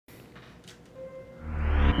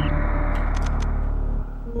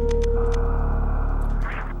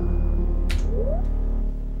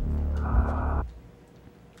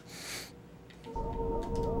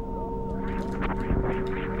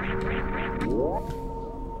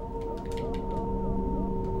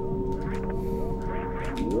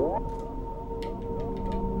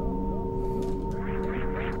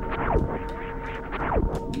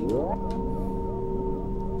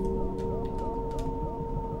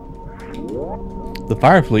The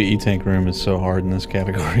fire fleet E-tank room is so hard in this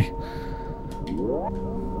category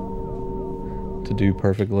to do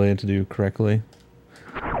perfectly and to do correctly.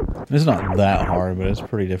 It's not that hard, but it's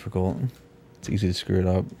pretty difficult. It's easy to screw it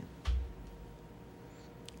up.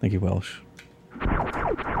 Thank you, Welsh.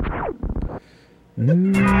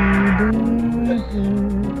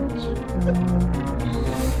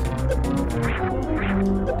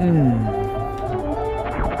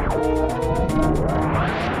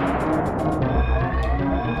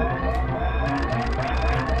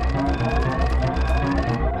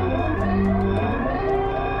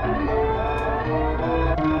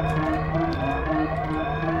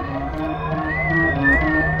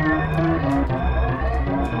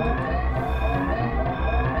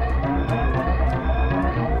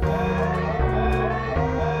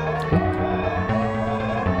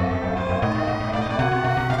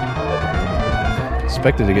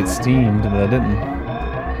 Expected to get steamed, but I didn't.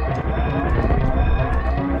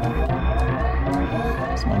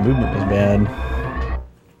 So my movement was bad.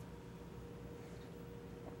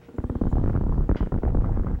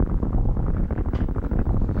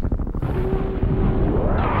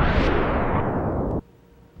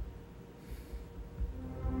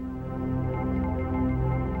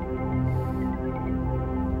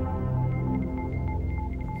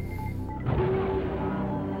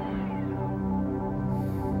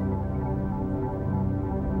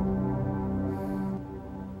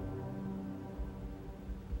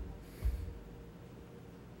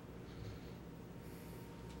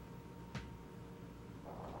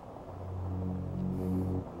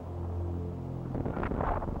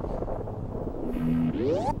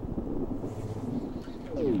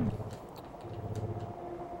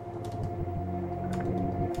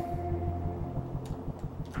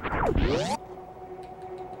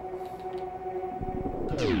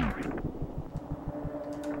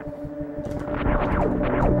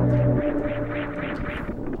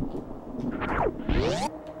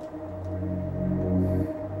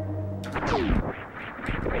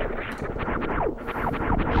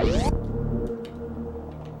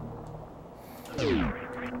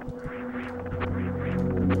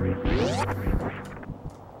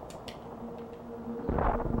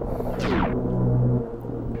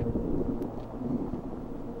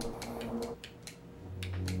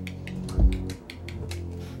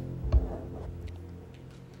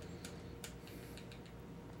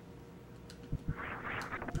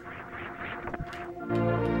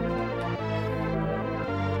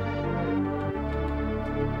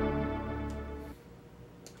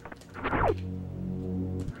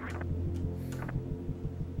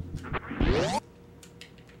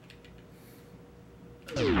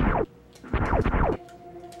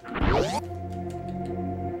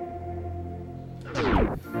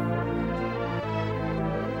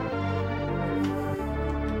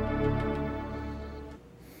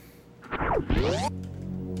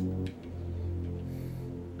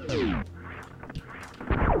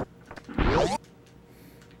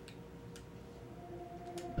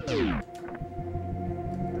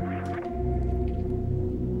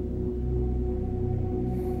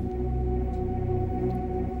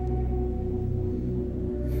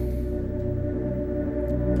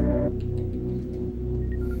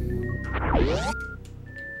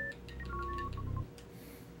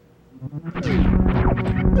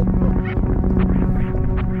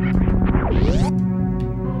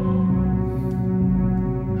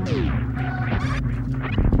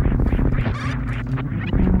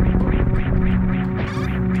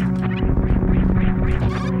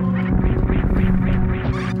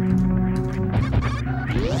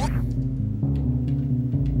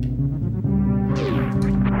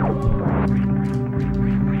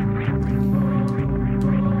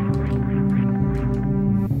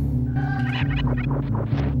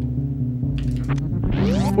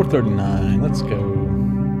 $439. Let's go.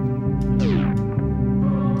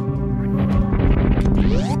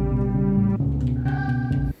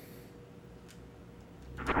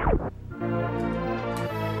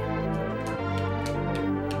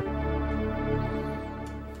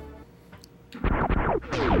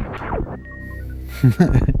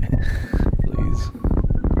 Please.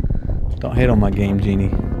 Don't hate on my game,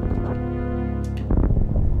 Genie.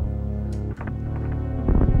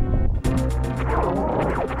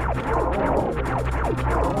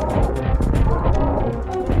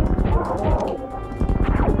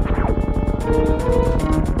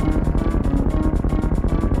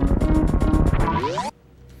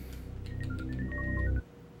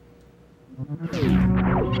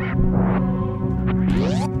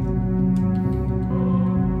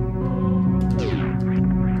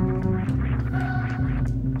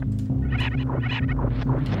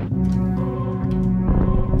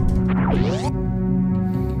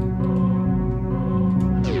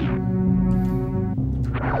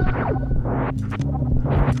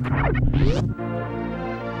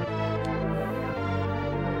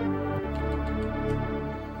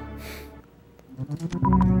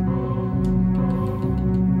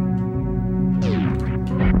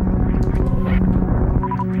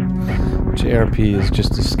 JRP is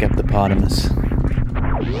just a skeptopotamus.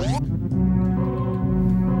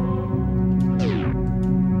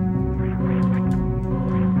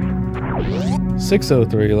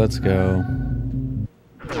 603, let's go.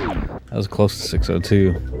 That was close to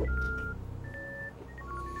 602.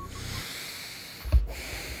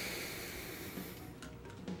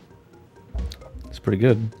 It's pretty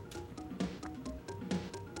good.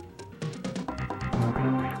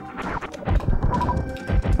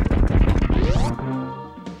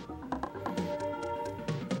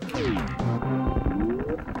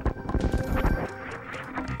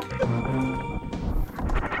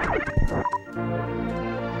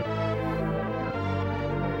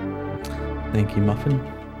 Thank you, Muffin.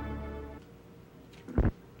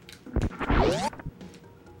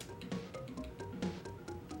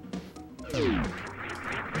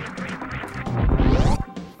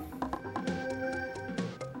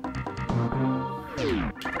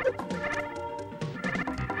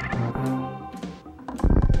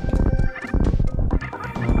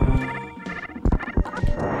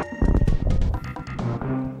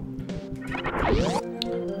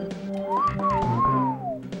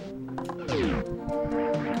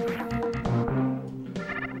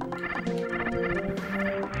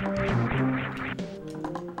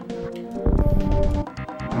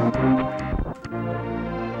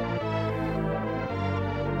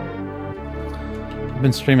 I've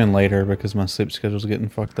been streaming later because my sleep schedule's getting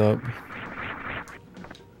fucked up.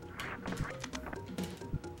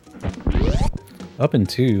 Up in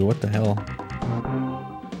 2, what the hell?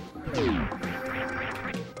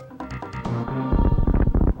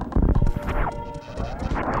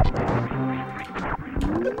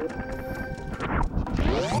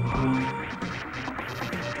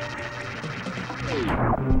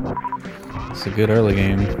 It's a good early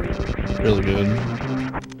game. Really good.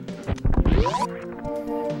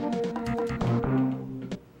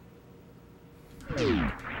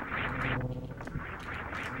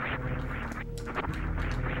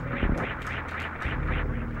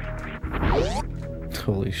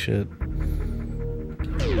 Holy shit.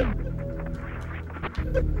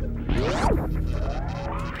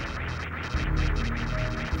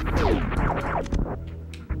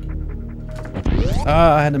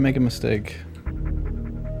 Ah, I had to make a mistake.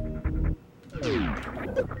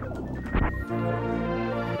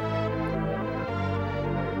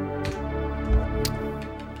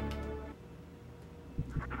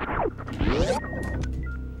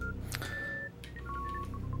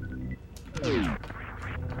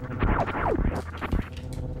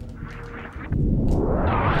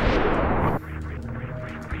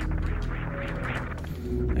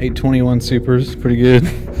 $821 supers, pretty good.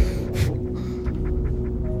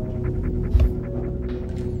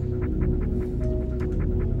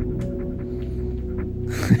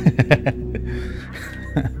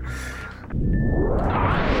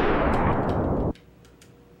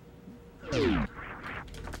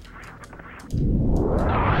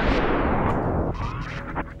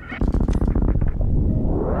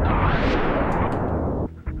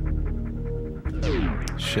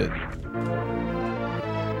 Shit.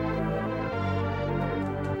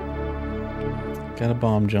 Got a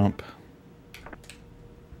bomb jump.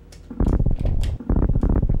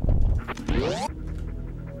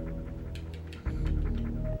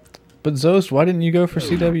 But Zost, why didn't you go for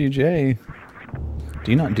CWJ?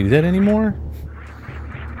 Do you not do that anymore?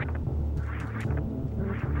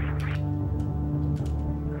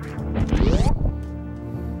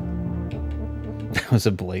 That was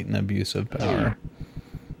a blatant abuse of power.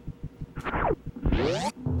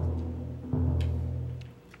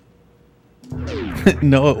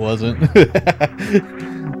 No, it wasn't.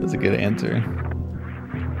 That's a good answer.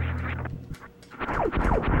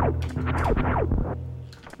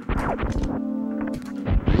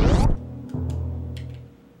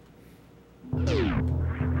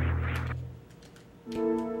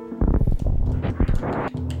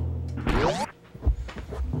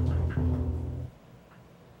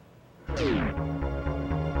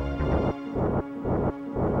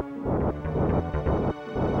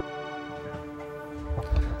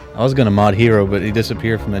 I was gonna mod Hero, but he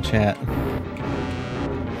disappeared from the chat.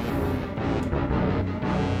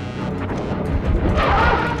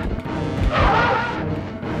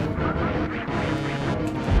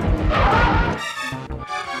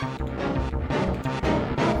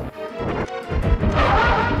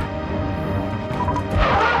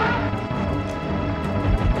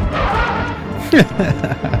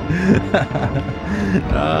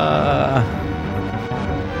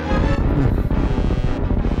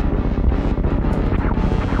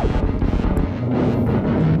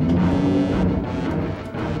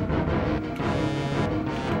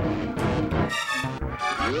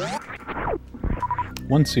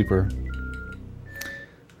 One super.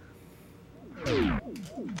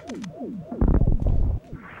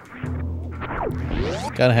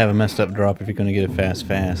 Gotta have a messed up drop if you're gonna get it fast.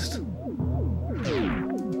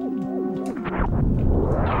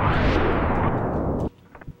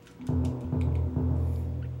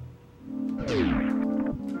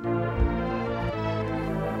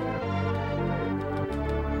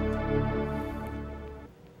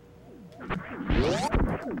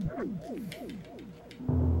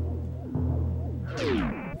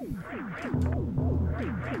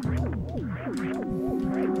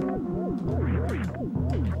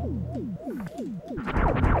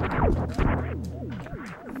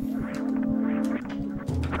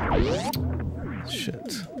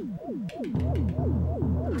 Shit.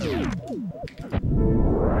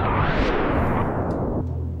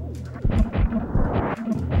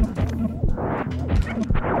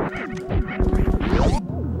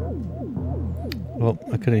 Well,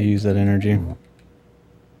 I could have used that energy.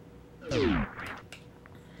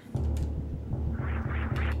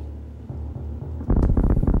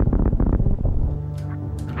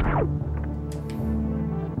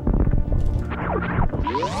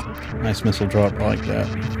 Nice missile drop like that.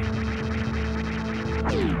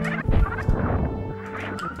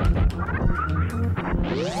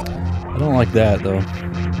 I don't like that though.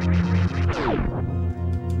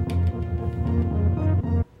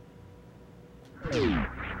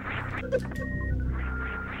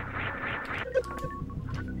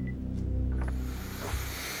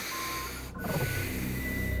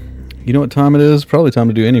 You know what time it is? Probably time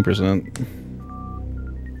to do any percent.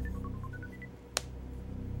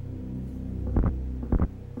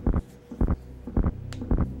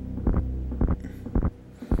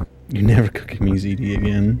 You're never cooking me ZD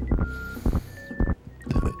again.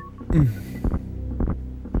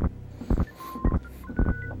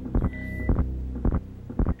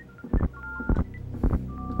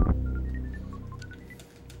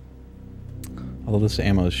 Although this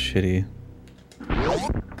ammo is shitty.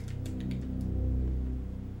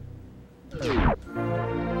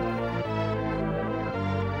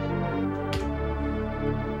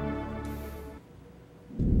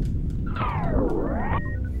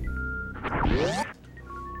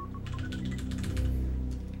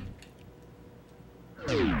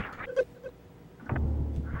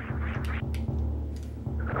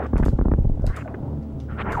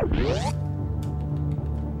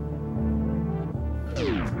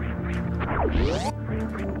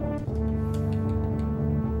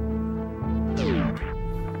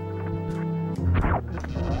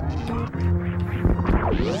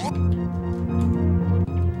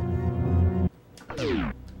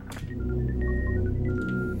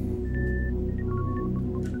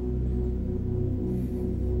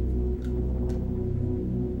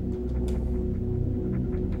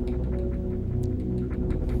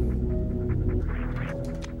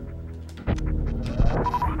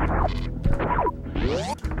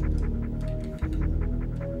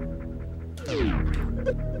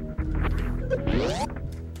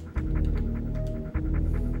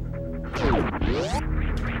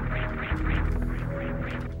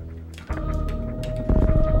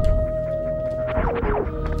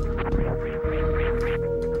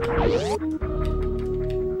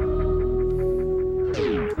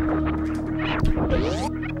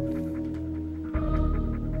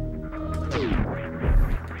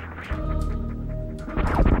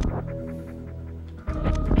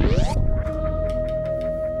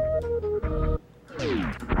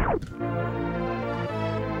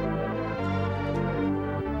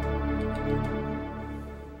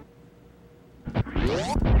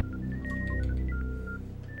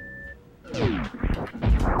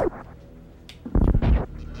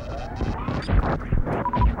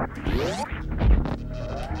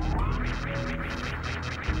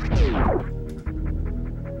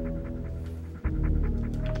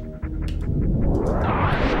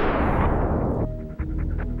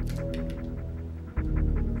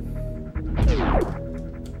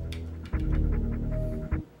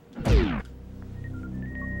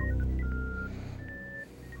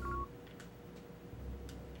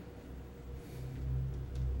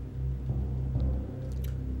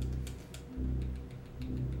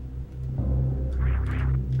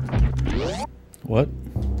 What?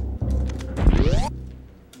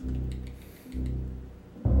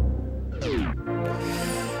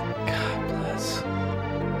 God bless.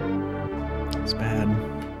 It's bad.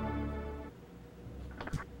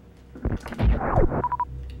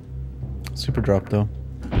 Super drop though.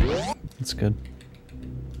 That's good.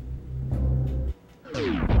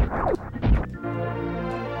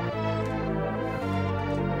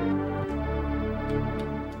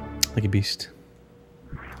 Like a beast.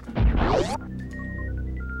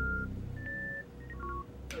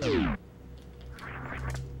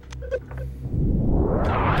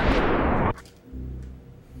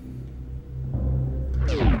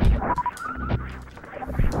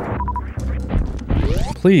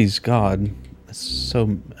 Please, God. That's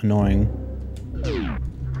so annoying.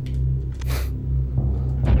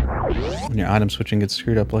 When your item switching gets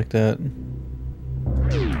screwed up like that.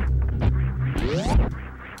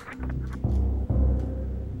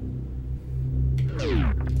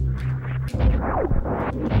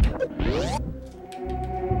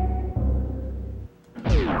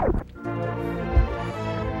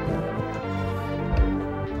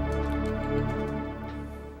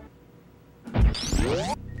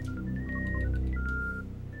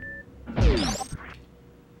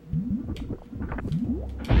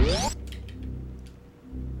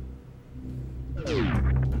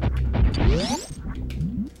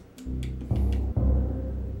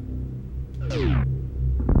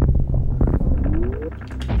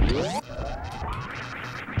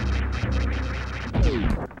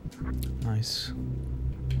 Nice.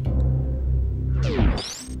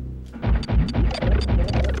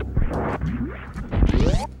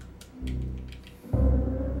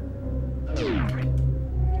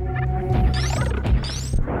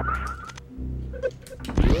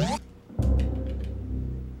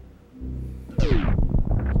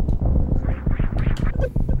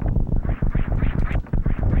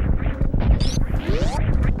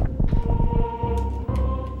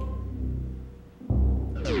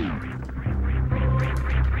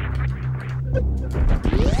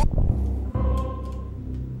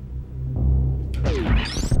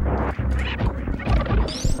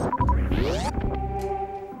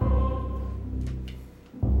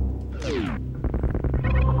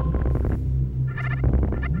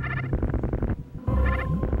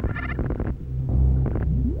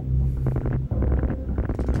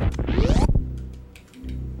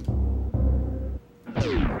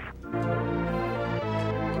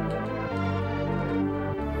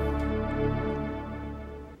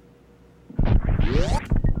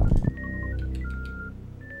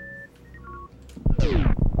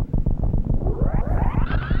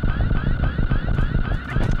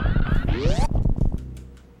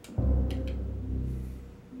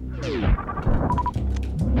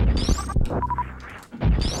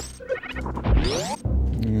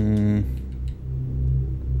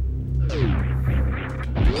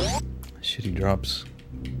 Shitty drops.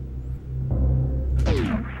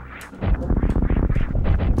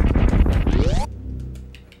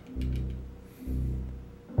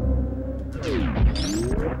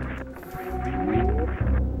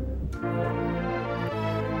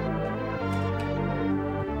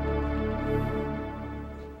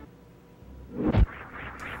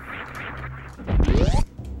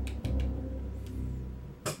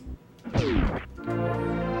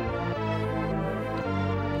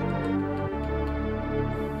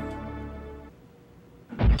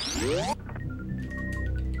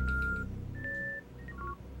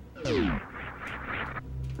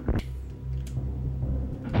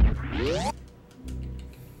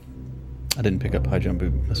 I didn't pick up high jump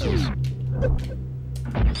boot missiles.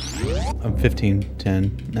 I'm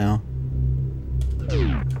 15-10 now.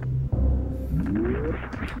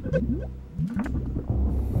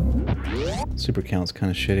 Super count's kind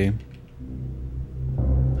of shitty.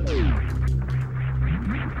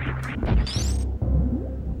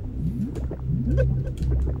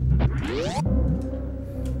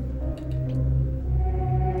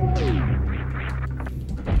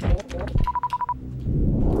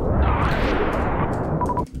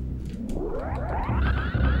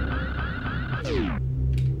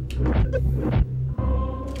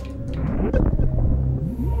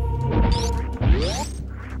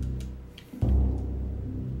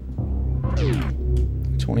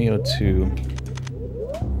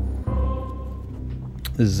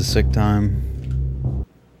 This is a sick time.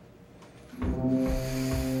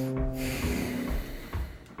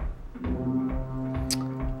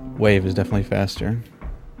 Wave is definitely faster.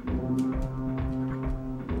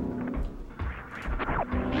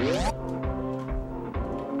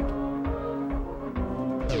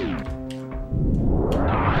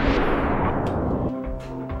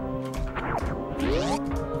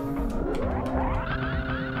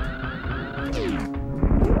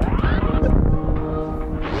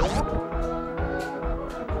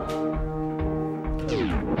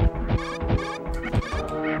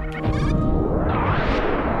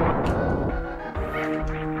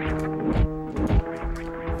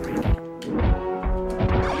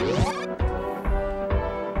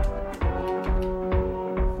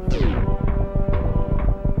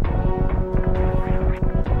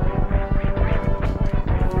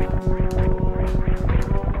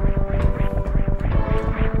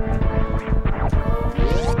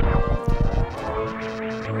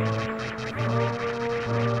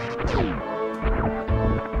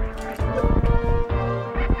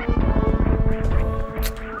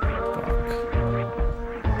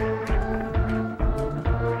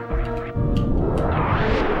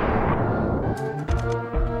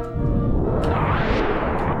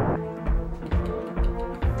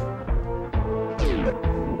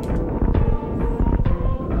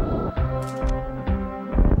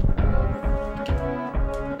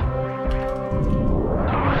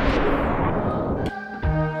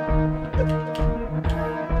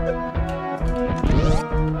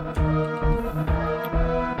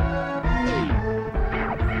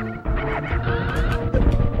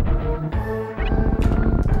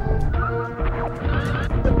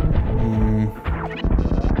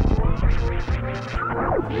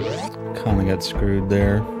 got screwed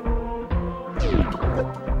there.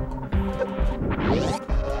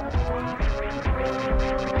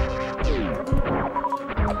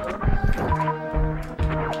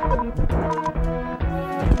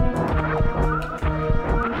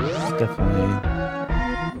 Definitely.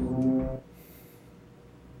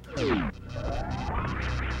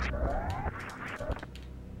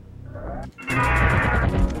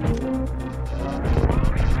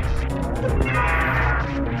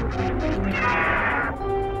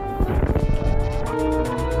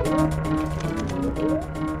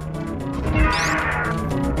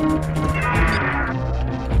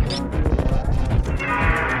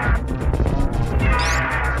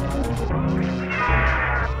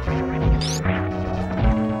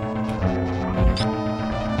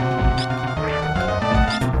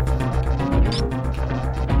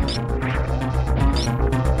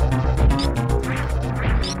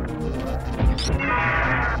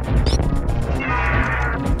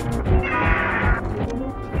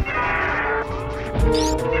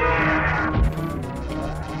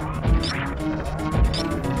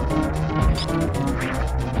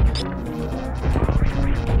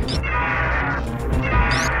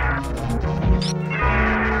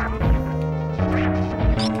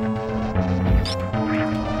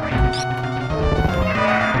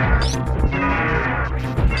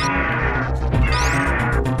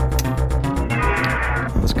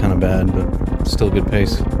 Bad, but still good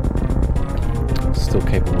pace. Still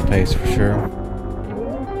capable pace for sure.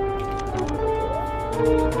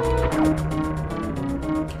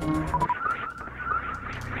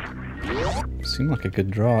 Seemed like a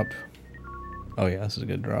good drop. Oh yeah, this is a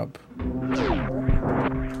good drop.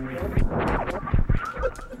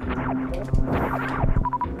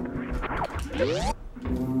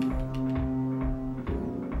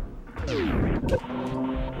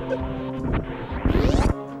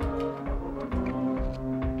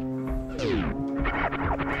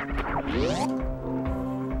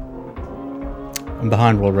 I'm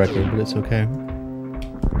behind world record, but it's okay.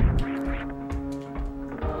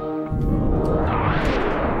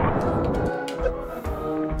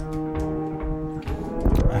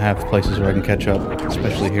 I have places where I can catch up,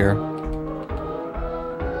 especially here.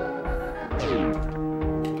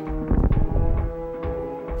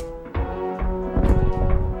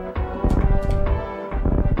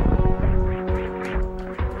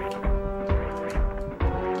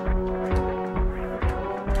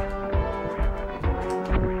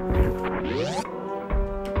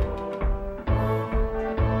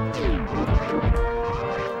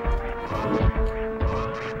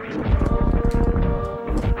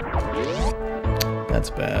 That's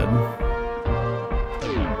bad.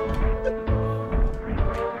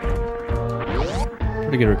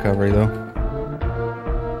 Pretty good recovery though.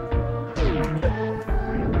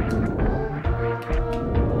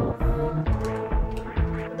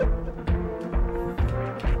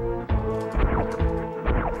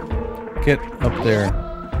 Get up there.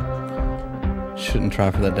 Shouldn't try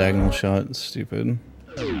for that diagonal shot. It's stupid.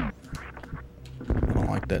 I don't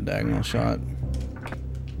like that diagonal shot.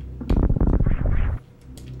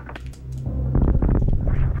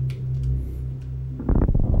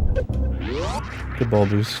 Good ball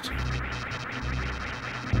boost.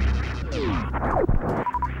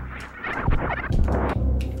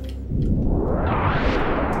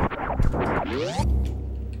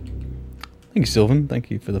 Thank you, Sylvan.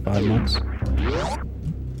 Thank you for the 5 months.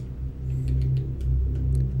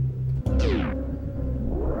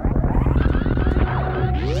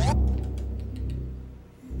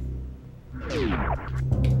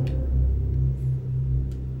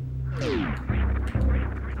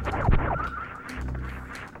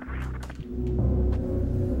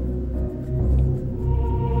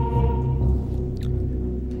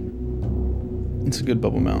 It's a good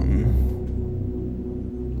bubble mountain.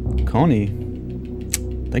 Connie,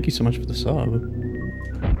 thank you so much for the sub.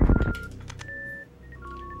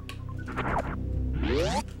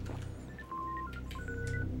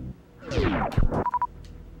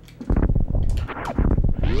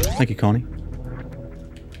 Thank you, Connie.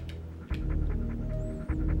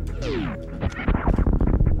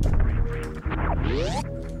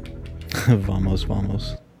 Vamos,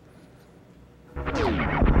 vamos.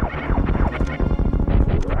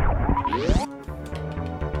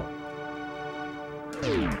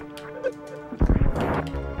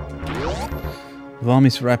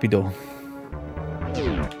 Vamos rápido.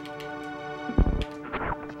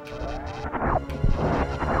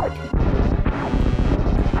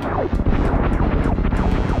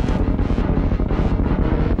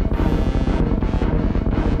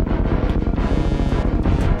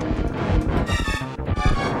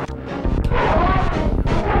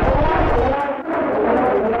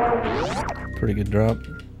 drop.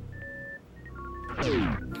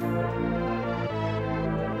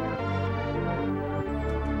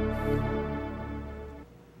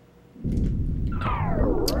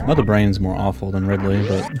 Mother Brain's more awful than Ridley,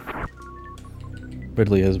 but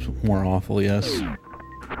Ridley is more awful, yes.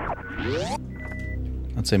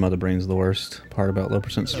 I'd say Mother Brain's the worst part about low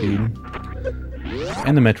percent speed.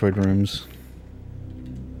 And the Metroid rooms.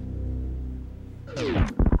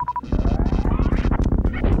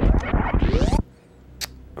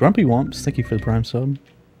 Grumpy Wumps, thank you for the Prime sub.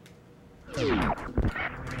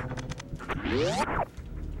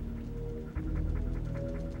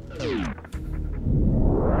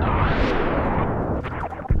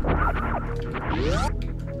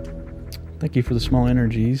 Thank you for the small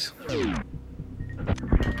energies.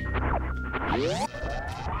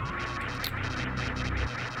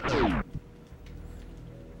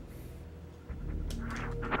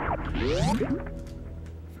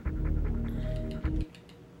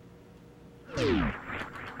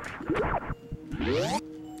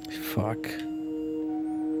 Fuck.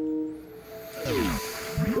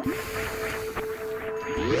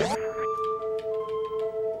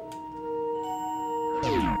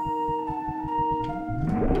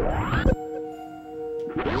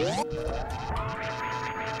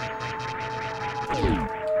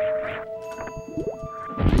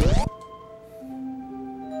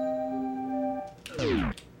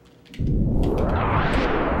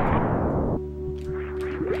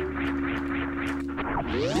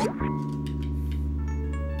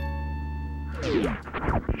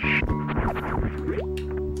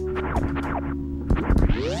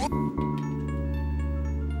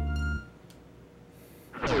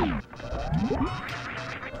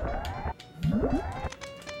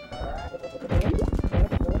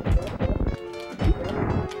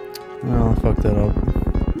 Well, I fucked that up.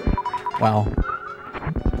 Wow.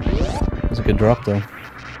 That was a good drop, though.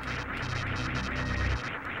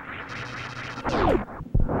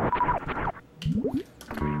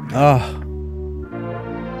 Ah.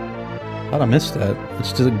 How'd I miss that? It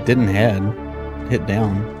just didn't hit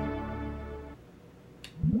down.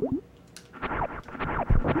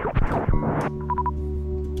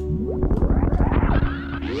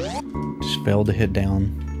 Just failed to hit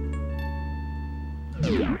down.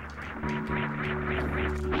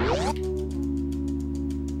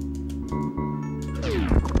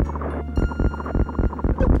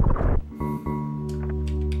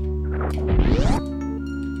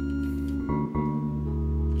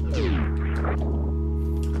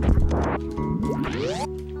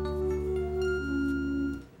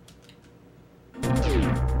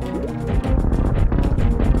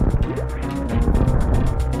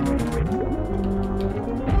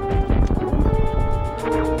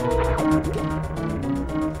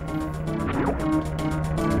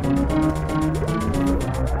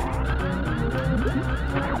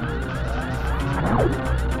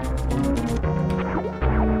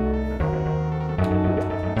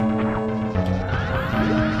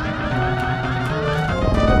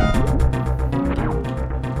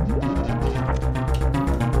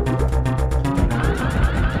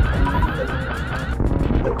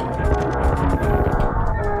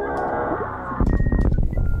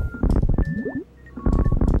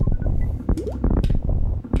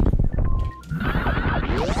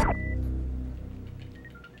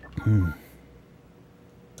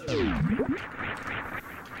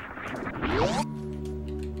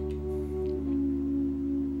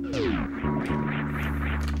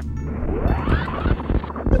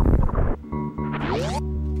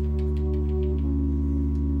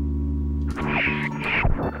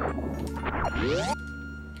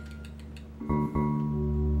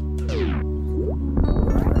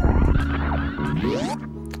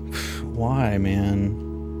 Why, man?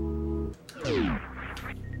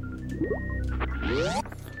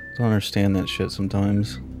 Don't understand that shit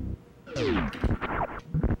sometimes.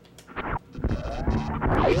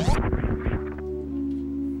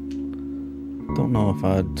 Don't know if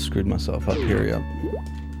I'd screwed myself up here yet.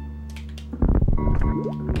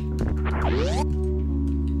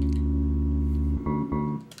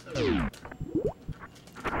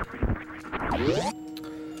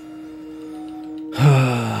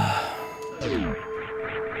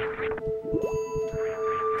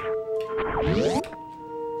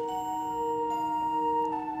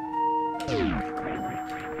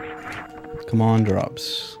 Come on,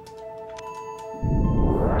 drops.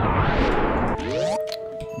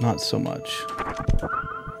 Not so much.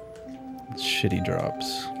 It's shitty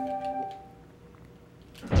drops.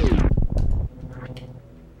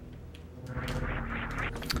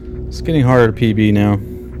 It's getting harder to PB now.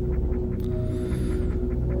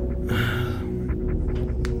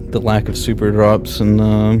 The lack of super drops and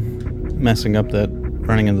messing up that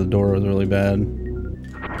running into the door was really bad.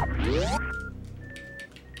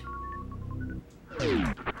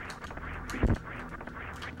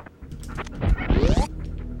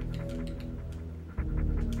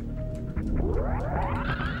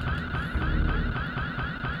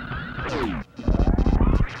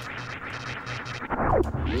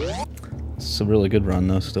 It's a really good run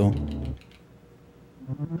though still.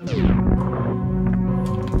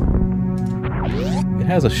 It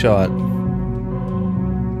has a shot.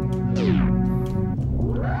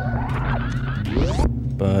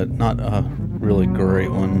 But not a really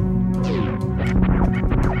great one.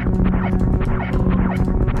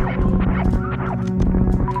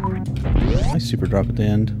 Nice super drop at the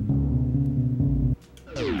end.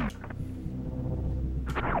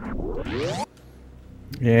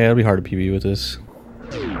 Yeah, it'll be hard to PB with this.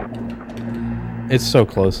 It's so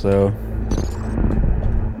close though.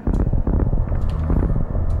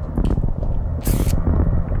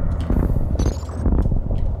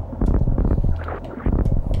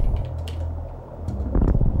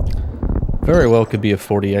 Very well could be a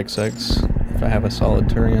 40XX if I have a solid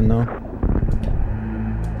Turian though.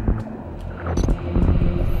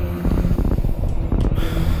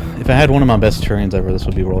 If I had one of my best Turians ever, this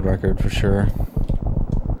would be world record for sure.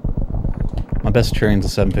 My best Turian's a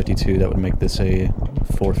 752, that would make this a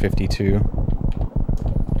 452.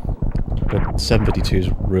 But 752 is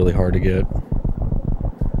really hard to get.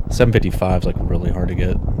 755 is like really hard to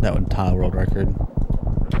get. That would tie a world record.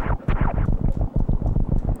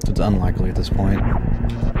 So it's unlikely at this point.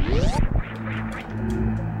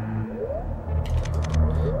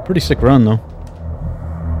 Pretty sick run though.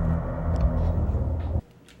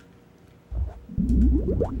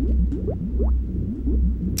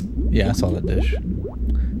 Yeah, I saw that dish.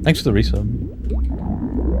 Thanks for the resub.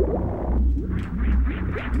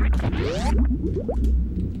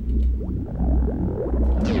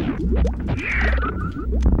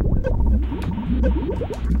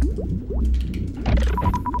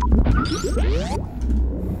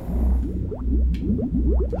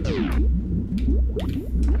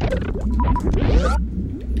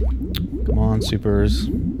 Come on, supers.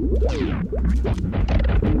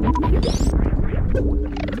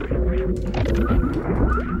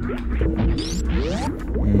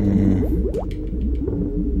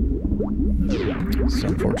 It's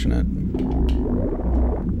unfortunate.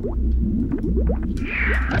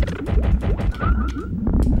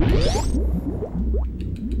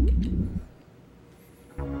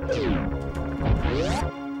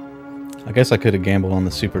 I guess I could have gambled on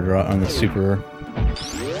the super draw on the super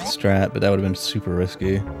strat, but that would have been super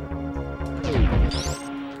risky.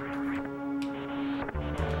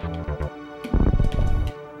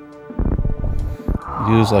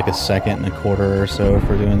 Use like a second and a quarter or so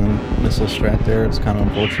for doing the missile strat there. It's kind of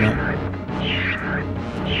unfortunate.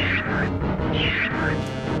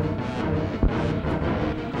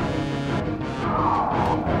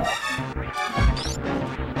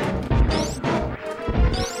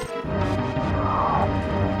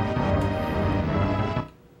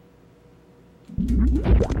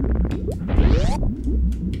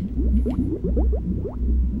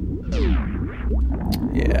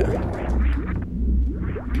 Yeah.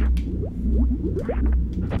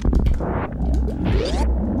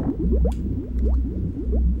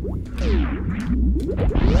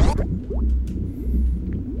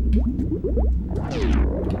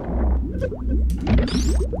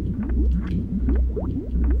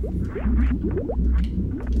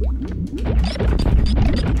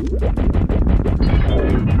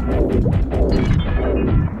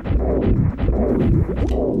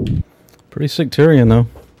 Pretty sick Tyrion though.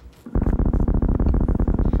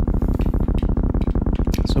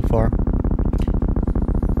 So far.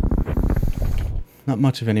 Not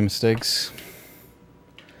much of any mistakes.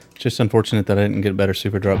 Just unfortunate that I didn't get better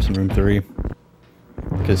super drops in room 3.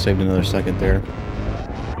 Could have saved another second there.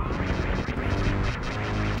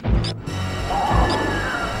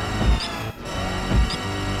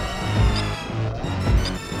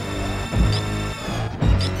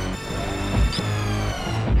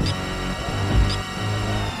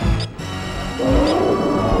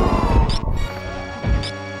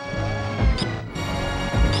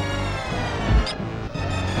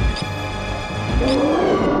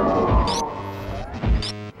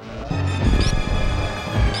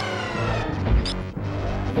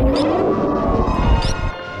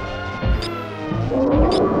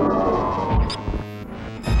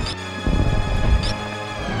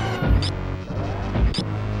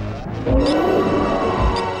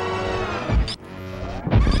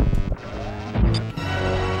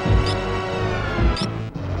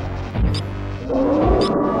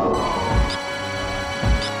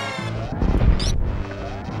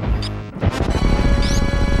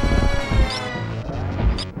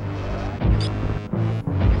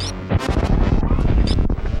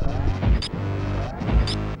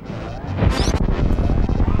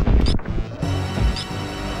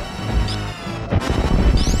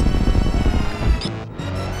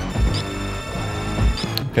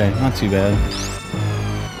 Okay, not too bad.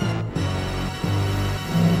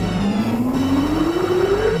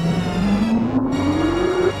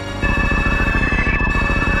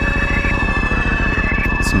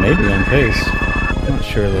 It's maybe on pace. I'm not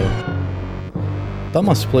sure though. I thought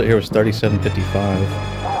my split here was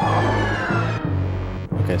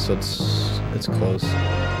 37.55. Okay, so it's close.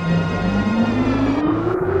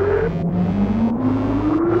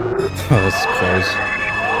 Oh, this is close.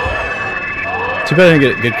 Too bad I didn't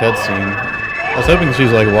get a good cutscene. I was hoping she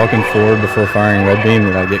was like walking forward before firing red beam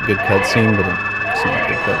that I'd get good cutscene, but it's not a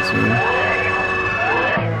good cutscene.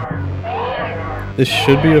 This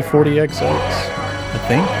should be a 40XX, I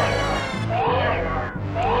think.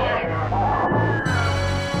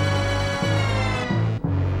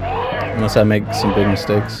 Unless I make some big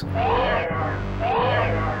mistakes.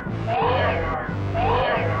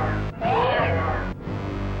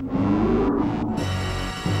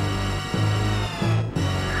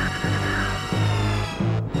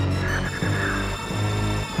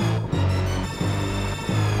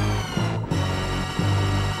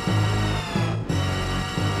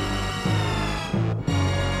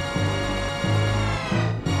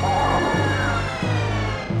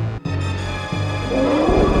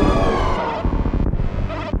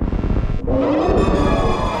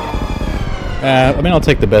 I mean, I'll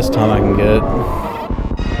take the best time I can get.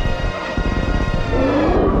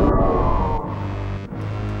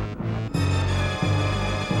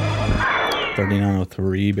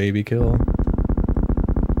 .3903 baby kill.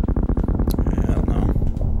 Yeah, I don't know.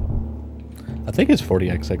 I think it's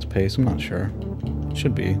 40XX pace. I'm not sure. It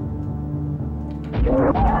should be.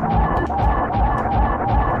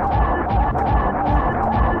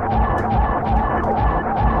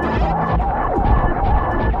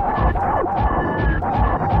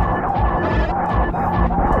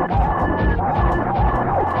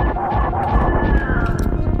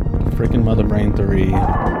 Freaking Mother Brain 3. I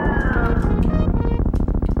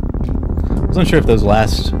wasn't sure if those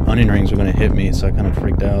last onion rings were going to hit me, so I kind of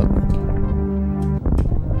freaked out.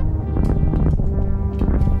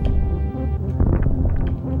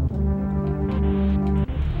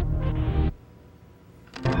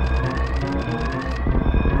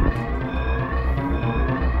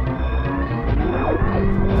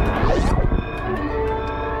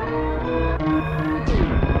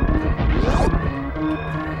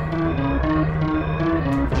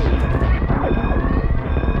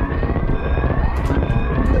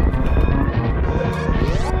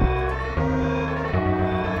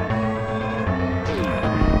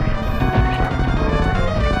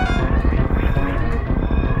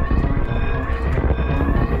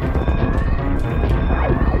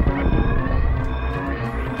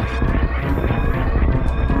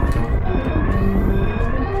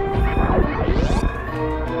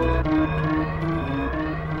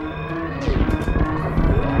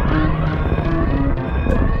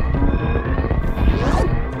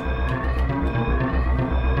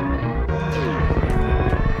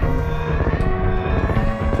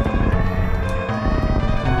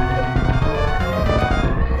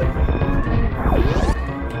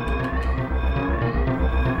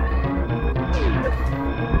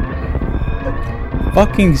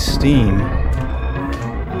 Fucking Steam.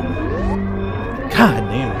 God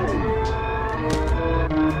damn it.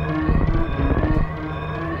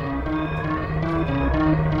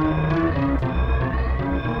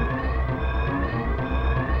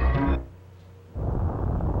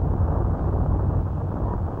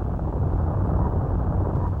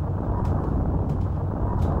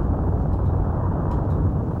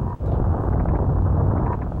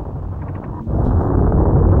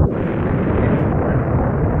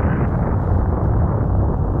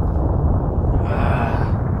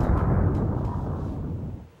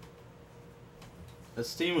 That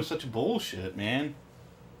Steam was such bullshit, man.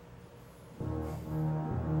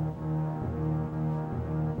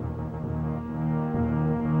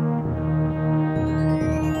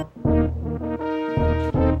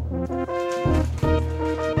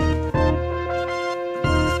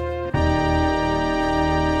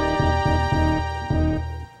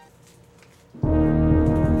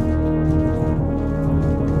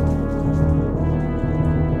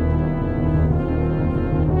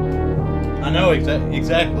 I know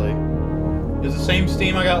exactly. It's the same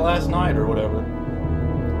Steam I got last night or whatever.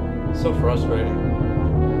 It's so frustrating.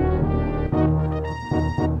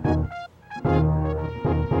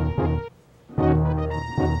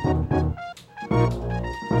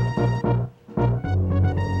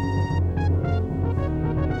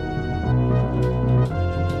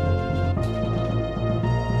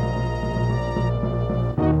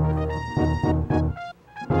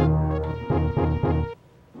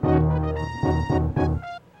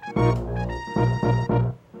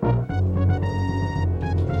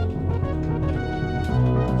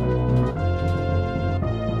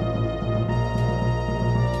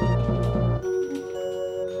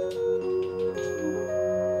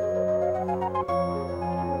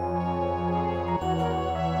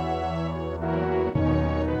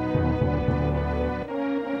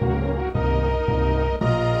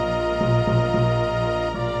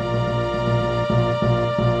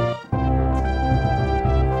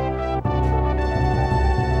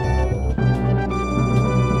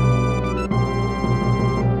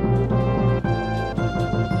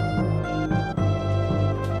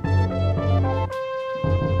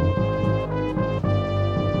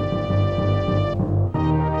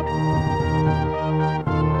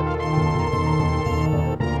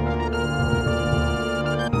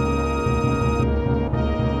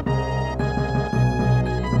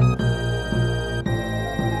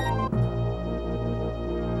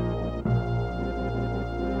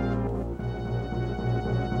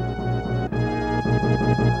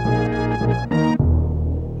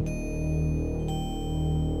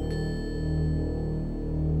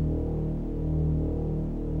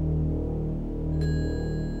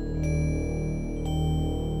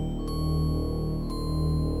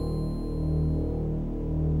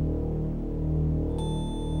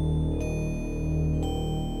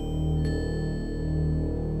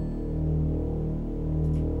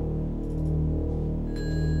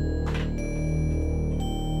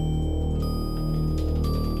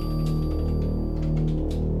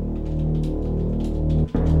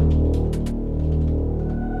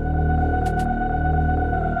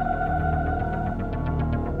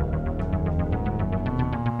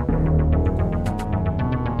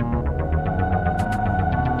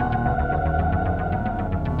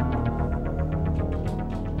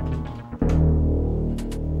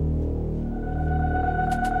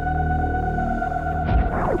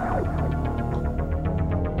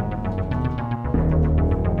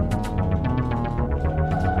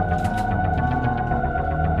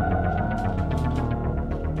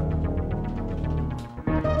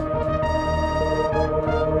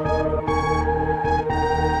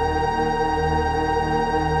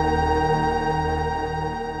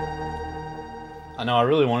 I know, I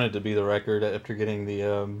really wanted to be the record after getting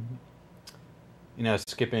the,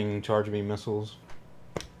 skipping charge beam missiles.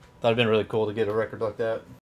 That'd have been really cool to get a record like that.